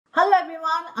Hello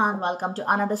everyone and welcome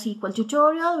to another SQL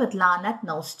tutorial with Learn at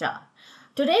No Star.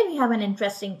 Today we have an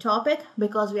interesting topic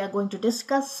because we are going to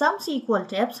discuss some SQL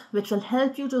tips which will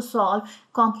help you to solve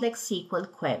complex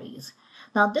SQL queries.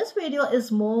 Now this video is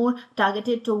more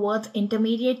targeted towards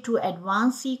intermediate to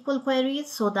advanced SQL queries.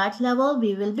 So that level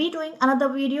we will be doing another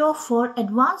video for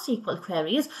advanced SQL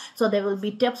queries. So there will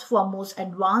be tips for most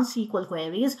advanced SQL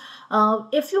queries.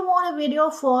 If you want a video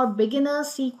for beginner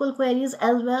SQL queries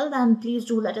as well, then please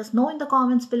do let us know in the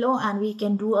comments below and we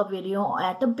can do a video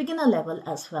at the beginner level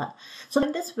as well. So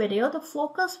in this video, the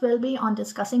focus will be on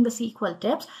discussing the SQL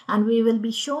tips and we will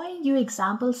be showing you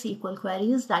example SQL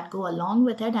queries that go along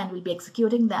with it and we'll be executing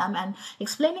them and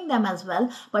explaining them as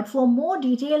well. But for more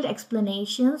detailed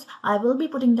explanations, I will be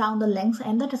putting down the links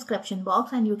in the description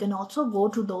box and you can also go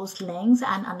to those links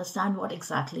and understand what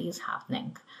exactly is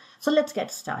happening. So let's get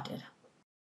started.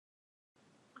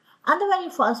 And the very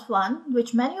first one,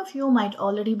 which many of you might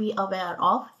already be aware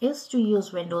of, is to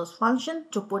use Windows function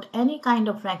to put any kind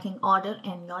of ranking order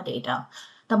in your data.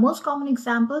 The most common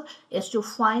example is to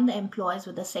find the employees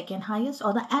with the second highest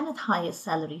or the nth highest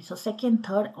salary. So second,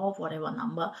 third, or whatever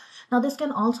number. Now this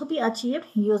can also be achieved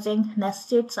using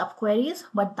nested subqueries,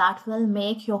 but that will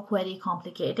make your query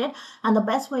complicated. And the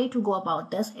best way to go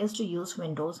about this is to use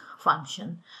Windows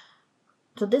function.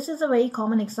 So this is a very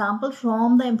common example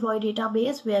from the employee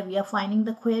database where we are finding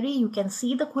the query. You can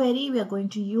see the query. We are going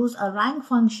to use a rank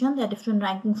function. There are different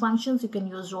ranking functions. You can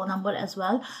use row number as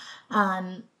well.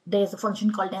 And there's a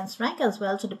function called dense rank as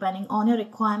well. So depending on your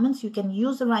requirements, you can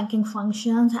use the ranking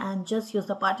functions and just use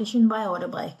the partition by order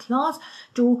by clause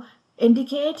to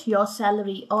indicate your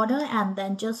salary order and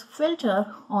then just filter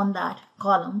on that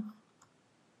column.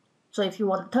 So if you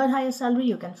want the third highest salary,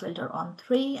 you can filter on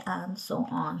 3 and so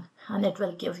on. And it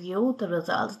will give you the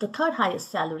results, the third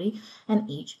highest salary in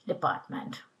each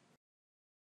department.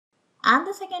 And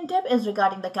the second tip is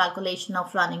regarding the calculation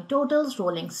of running totals,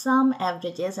 rolling sum,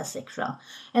 averages, etc.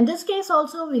 In this case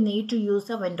also, we need to use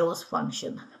the Windows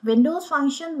function. Windows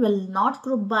function will not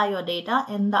group by your data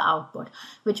in the output,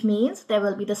 which means there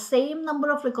will be the same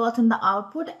number of records in the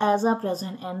output as are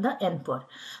present in the input.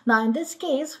 Now in this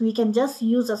case, we can just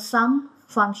use a sum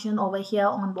function over here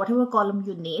on whatever column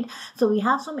you need. So we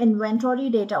have some inventory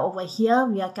data over here.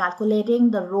 We are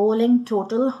calculating the rolling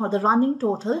total or the running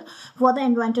total for the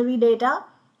inventory data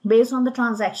based on the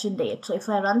transaction date. So if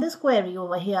I run this query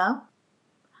over here,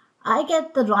 I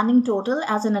get the running total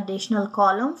as an additional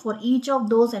column for each of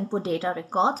those input data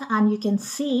records, and you can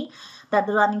see that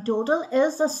the running total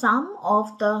is the sum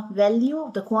of the value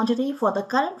of the quantity for the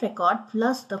current record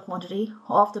plus the quantity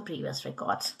of the previous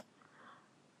records.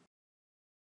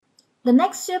 The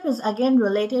next step is again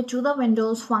related to the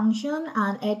Windows function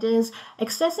and it is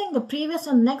accessing the previous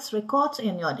and next records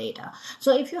in your data.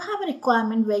 So if you have a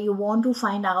requirement where you want to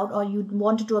find out or you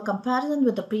want to do a comparison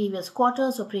with the previous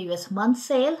quarters or previous month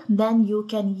sale, then you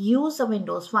can use the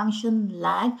Windows function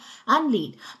lag and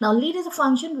lead. Now lead is a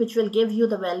function which will give you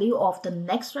the value of the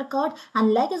next record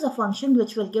and lag is a function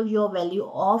which will give you a value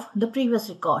of the previous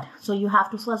record. So you have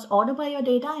to first order by your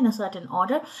data in a certain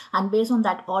order and based on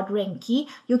that ordering key,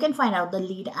 you can find out the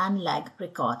lead and lag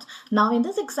records. Now in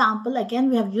this example, again,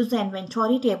 we have used the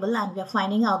inventory table and we are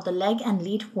finding out the lag and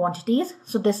lead quantities.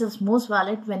 So this is most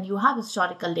valid when you have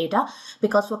historical data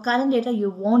because for current data, you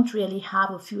won't really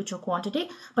have a future quantity.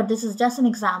 But this is just an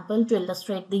example to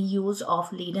illustrate the use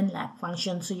of lead and lag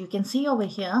function. So you can see over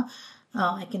here,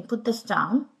 I can put this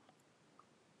down.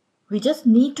 We just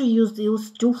need to use these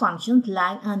two functions,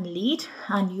 lag and lead,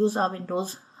 and use our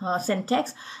Windows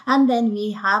syntax. And then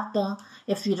we have the,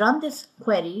 if we run this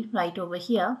query right over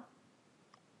here,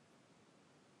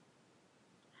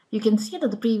 you can see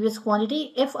that the previous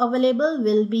quantity, if available,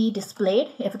 will be displayed.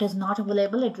 If it is not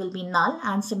available, it will be null.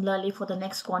 And similarly for the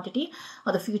next quantity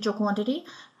or the future quantity,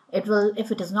 it will,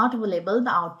 if it is not available, the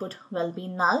output will be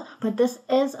null. But this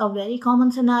is a very common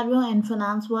scenario in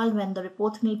finance world when the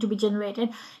reports need to be generated.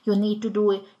 You need to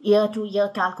do year-to-year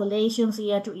calculations,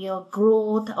 year-to-year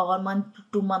growth, or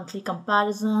month-to-monthly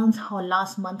comparisons, or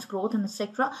last month's growth, and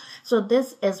etc. So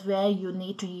this is where you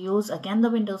need to use again the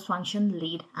Windows function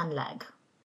lead and lag.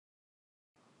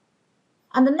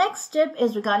 And the next step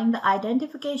is regarding the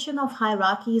identification of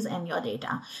hierarchies in your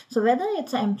data. So whether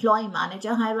it's an employee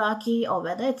manager hierarchy or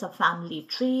whether it's a family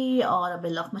tree or a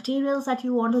bill of materials that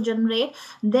you want to generate,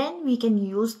 then we can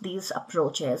use these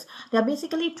approaches. There are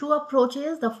basically two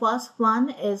approaches. The first one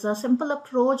is a simple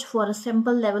approach for a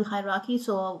simple level hierarchy.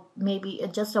 So maybe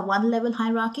just a one level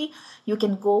hierarchy. You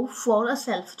can go for a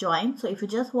self join. So if you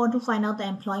just want to find out the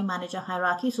employee manager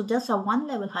hierarchy, so just a one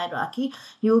level hierarchy,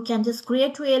 you can just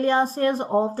create two aliases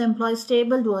of the employees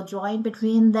table, do a join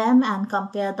between them and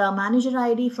compare the manager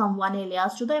ID from one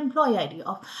alias to the employee ID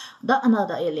of the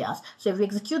another alias. So if we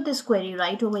execute this query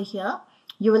right over here,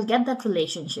 you will get that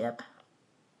relationship.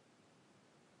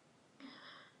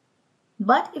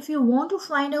 But if you want to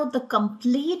find out the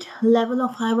complete level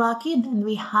of hierarchy, then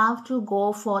we have to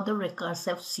go for the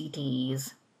recursive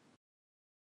CTEs.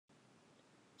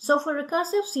 So for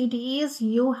recursive CTEs,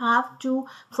 you have to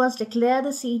first declare the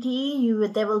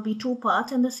CTE. There will be two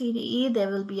parts in the CTE. There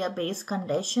will be a base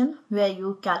condition where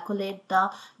you calculate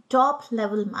the top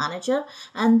level manager,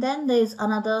 and then there is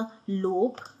another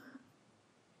loop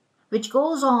which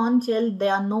goes on till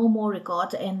there are no more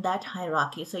records in that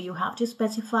hierarchy. So you have to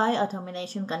specify a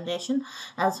termination condition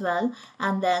as well,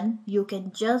 and then you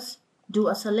can just do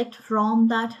a select from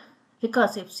that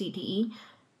recursive CTE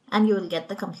and you will get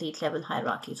the complete level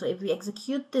hierarchy. So if we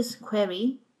execute this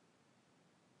query,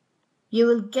 you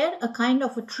will get a kind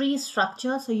of a tree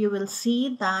structure. So you will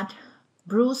see that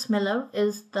Bruce Miller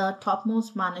is the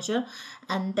topmost manager,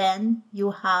 and then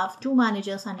you have two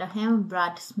managers under him,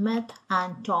 Brad Smith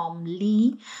and Tom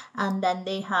Lee, and then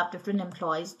they have different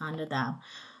employees under them.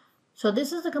 So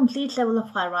this is the complete level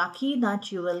of hierarchy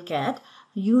that you will get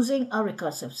using a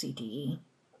recursive CTE.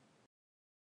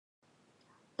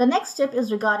 The next step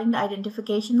is regarding the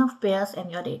identification of pairs in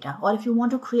your data, or if you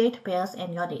want to create pairs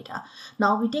in your data.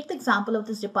 Now we take the example of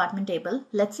this department table.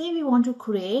 Let's say we want to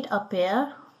create a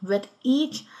pair with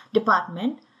each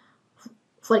department,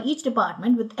 for each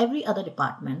department with every other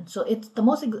department. So it's the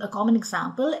most common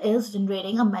example is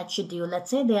generating a match schedule.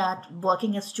 Let's say they are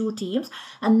working as two teams,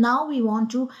 and now we want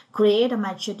to create a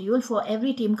match schedule for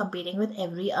every team competing with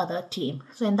every other team.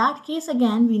 So in that case,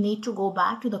 again, we need to go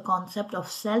back to the concept of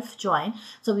self join.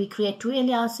 So we create two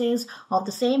aliases of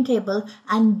the same table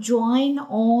and join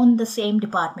on the same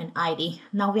department ID.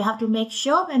 Now we have to make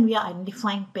sure when we are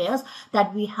identifying pairs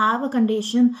that we have a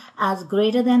condition as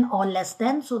greater than or less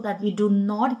than, so that we do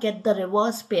not get the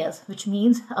reverse pairs, which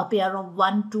means a pair of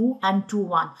 1, 2 and 2,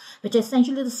 1, which is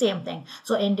essentially the same thing.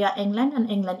 So India, England and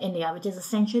England, India, which is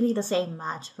essentially the same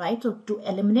match, right? So to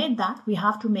eliminate that, we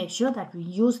have to make sure that we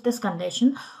use this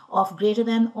condition of greater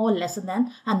than or lesser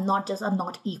than, and not just a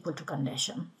not equal to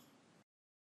condition.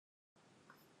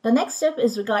 The next step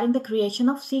is regarding the creation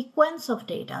of sequence of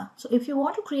data. So if you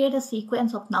want to create a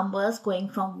sequence of numbers going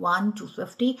from 1 to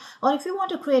 50, or if you want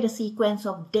to create a sequence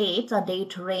of dates, a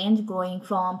date range going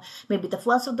from maybe the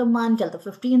 1st of the month till the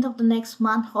 15th of the next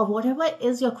month, or whatever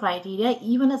is your criteria,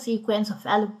 even a sequence of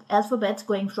alphabets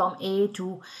going from A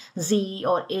to Z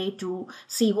or A to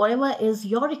C, whatever is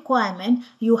your requirement,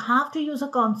 you have to use a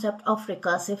concept of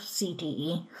recursive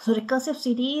CTE. So recursive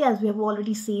CTE, as we have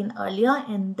already seen earlier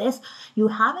in this, you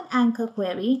have an anchor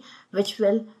query which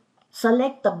will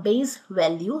select the base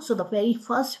value, so the very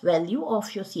first value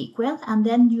of your sequence, and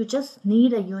then you just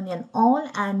need a union all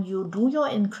and you do your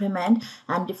increment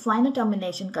and define a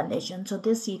termination condition. So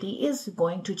this CTE is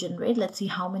going to generate, let's see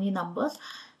how many numbers.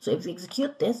 So if we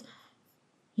execute this,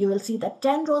 you will see that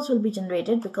 10 rows will be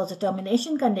generated because the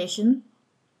termination condition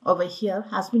over here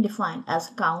has been defined as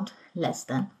count less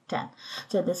than 10.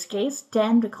 So in this case,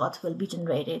 10 records will be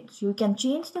generated. So you can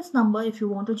change this number if you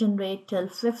want to generate till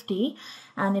 50,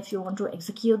 and if you want to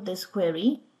execute this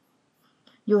query,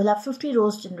 you will have 50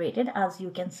 rows generated, as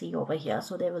you can see over here.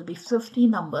 So there will be 50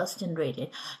 numbers generated.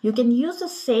 You can use the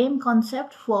same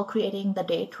concept for creating the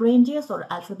date ranges or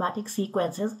alphabetic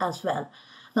sequences as well.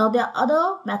 Now there are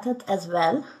other methods as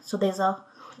well. So there's a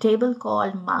table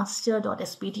called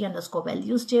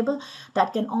master.spt_values table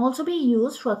that can also be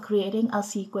used for creating a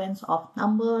sequence of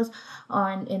numbers,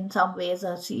 and in some ways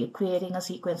creating a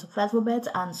sequence of alphabets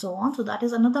and so on. So that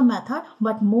is another method,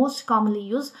 but most commonly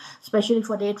used, especially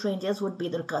for date ranges, would be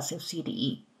the recursive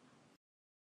CTE.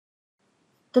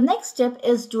 The next step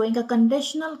is doing a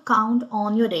conditional count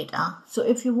on your data. So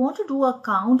if you want to do a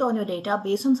count on your data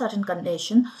based on certain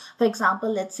condition, for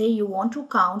example, let's say you want to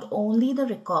count only the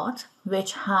records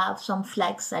which have some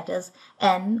flags set as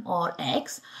N or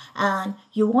X, and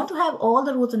you want to have all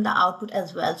the rows in the output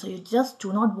as well. So you just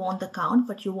do not want the count,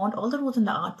 but you want all the rows in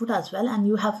the output as well, and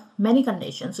you have many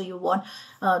conditions. So you want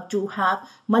to have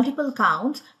multiple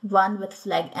counts, one with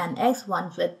flag NX,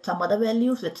 one with some other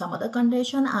values, with some other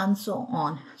condition, and so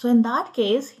on. So in that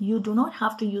case, you do not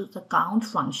have to use the count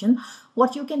function.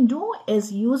 What you can do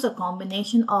is use a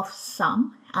combination of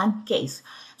sum and case.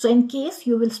 So in case,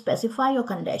 you will specify your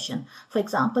condition. For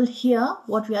example, here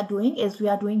what we are doing is we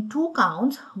are doing two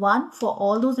counts, one for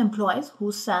all those employees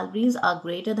whose salaries are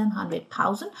greater than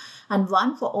 100,000 and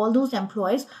one for all those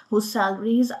employees whose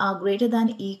salaries are greater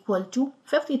than equal to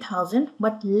 50,000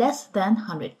 but less than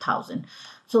 100,000.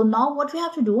 So now what we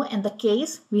have to do in the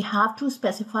case, we have to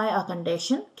specify a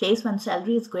condition, case when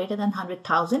salary is greater than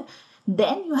 100,000.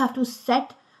 Then you have to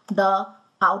set the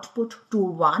output to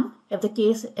 1. If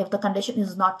the condition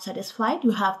is not satisfied,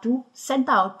 you have to set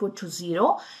the output to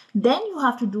 0. Then you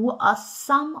have to do a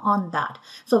sum on that.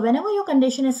 So whenever your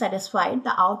condition is satisfied,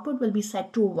 the output will be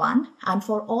set to 1, and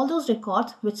for all those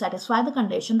records which satisfy the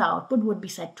condition, the output would be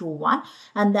set to 1.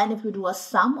 And then if you do a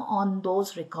sum on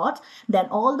those records, then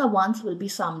all the ones will be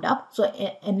summed up. So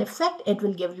in effect, it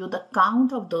will give you the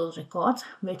count of those records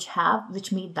which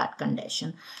meet that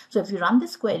condition. So if you run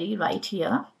this query right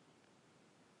here,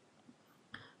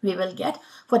 we will get,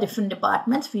 for different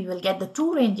departments, we will get the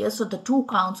 2 ranges, so the 2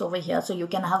 counts over here. So you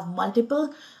can have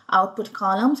multiple output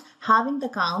columns having the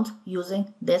counts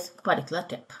using this particular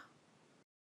tip.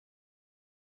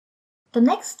 The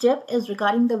next tip is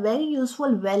regarding the very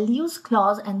useful values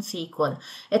clause in SQL.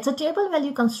 It's a table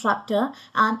value constructor,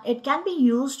 and it can be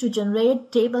used to generate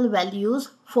table values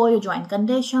for your join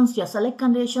conditions, your select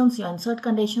conditions, your insert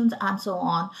conditions, and so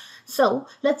on. So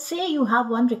let's say you have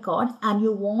one record and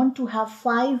you want to have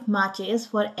 5 matches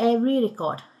for every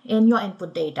record in your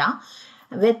input data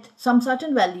with some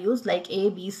certain values like A,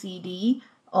 B, C, D,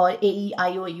 or A, E,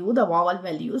 I, O, U, the vowel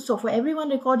values. So for every one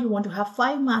record, you want to have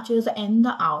 5 matches in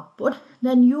the output.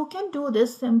 Then you can do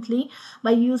this simply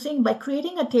by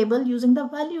creating a table using the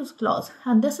values clause.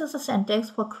 And this is a syntax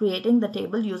for creating the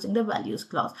table using the values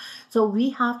clause. So we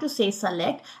have to say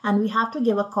select, and we have to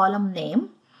give a column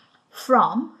name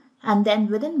from, and then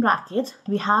within brackets,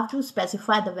 we have to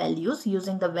specify the values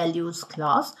using the values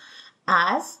clause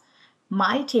as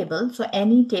my table. So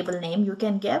any table name you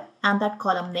can give, and that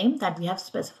column name that we have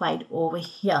specified over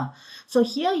here. So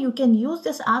here you can use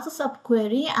this as a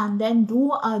subquery and then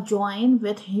do a join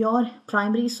with your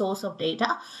primary source of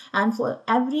data. And for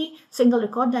every single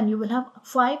record, then you will have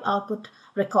 5 output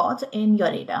records in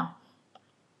your data.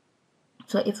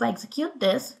 So if I execute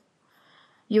this,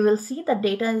 you will see that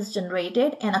data is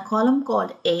generated in a column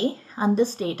called A, and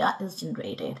this data is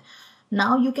generated.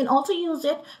 Now you can also use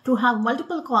it to have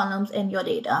multiple columns in your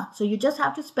data. So you just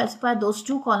have to specify those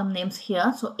 2 column names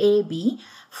here. So A, B,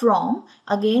 from,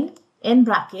 again in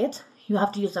brackets, you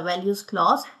have to use the values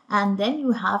clause, and then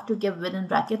you have to give within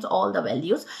brackets all the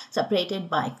values separated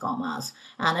by commas,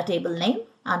 and a table name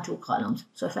and 2 columns.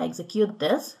 So if I execute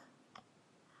this,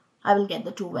 I will get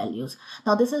the 2 values.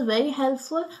 Now this is very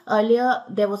helpful. Earlier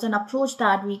there was an approach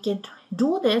that we can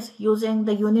do this using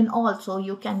the union all. So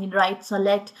you can write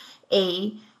select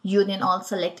A, union all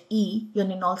select E,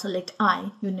 union all select I,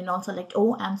 union all select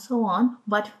O, and so on.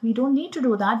 But we don't need to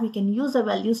do that. We can use the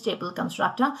values table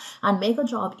constructor and make a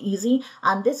job easy.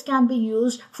 And this can be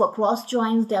used for cross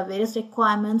joins. There are various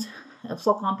requirements.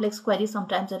 For complex queries,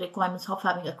 sometimes the requirements of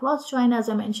having a cross join, as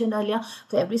I mentioned earlier.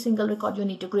 For every single record, you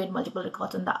need to create multiple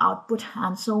records in the output,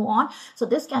 and so on. So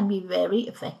this can be very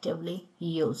effectively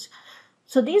used.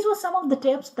 So these were some of the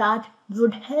tips that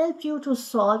would help you to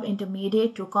solve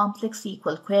intermediate to complex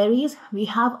SQL queries. We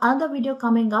have another video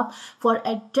coming up for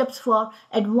tips for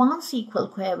advanced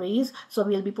SQL queries. So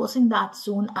we'll be posting that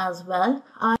soon as well.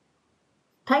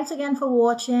 Thanks again for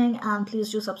watching, and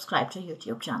please do subscribe to our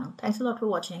YouTube channel. Thanks a lot for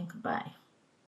watching. Goodbye.